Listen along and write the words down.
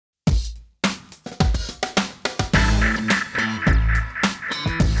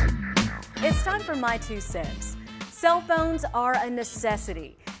for my 2 cents. Cell phones are a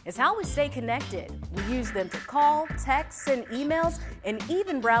necessity. It's how we stay connected. We use them to call, text, send emails, and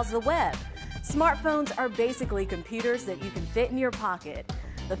even browse the web. Smartphones are basically computers that you can fit in your pocket.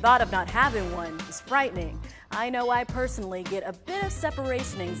 The thought of not having one is frightening. I know I personally get a bit of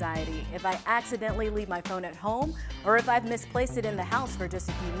separation anxiety if I accidentally leave my phone at home or if I've misplaced it in the house for just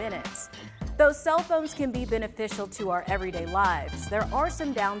a few minutes. Though cell phones can be beneficial to our everyday lives, there are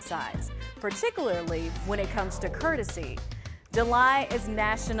some downsides, particularly when it comes to courtesy. July is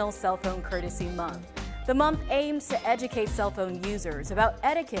National Cell Phone Courtesy Month. The month aims to educate cell phone users about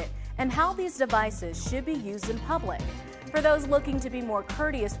etiquette and how these devices should be used in public. For those looking to be more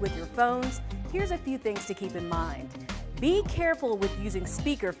courteous with your phones, here's a few things to keep in mind. Be careful with using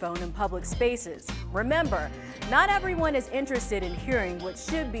speakerphone in public spaces. Remember, not everyone is interested in hearing what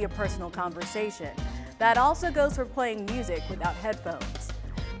should be a personal conversation. That also goes for playing music without headphones.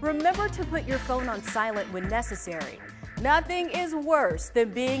 Remember to put your phone on silent when necessary. Nothing is worse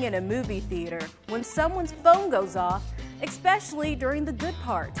than being in a movie theater when someone's phone goes off, especially during the good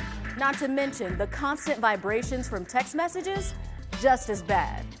part. Not to mention the constant vibrations from text messages, just as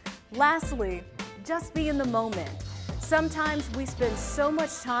bad. Lastly, just be in the moment. Sometimes we spend so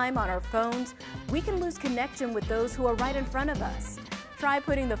much time on our phones, we can lose connection with those who are right in front of us. Try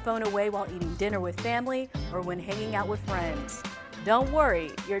putting the phone away while eating dinner with family or when hanging out with friends. Don't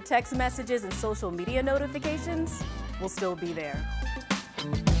worry, your text messages and social media notifications will still be there.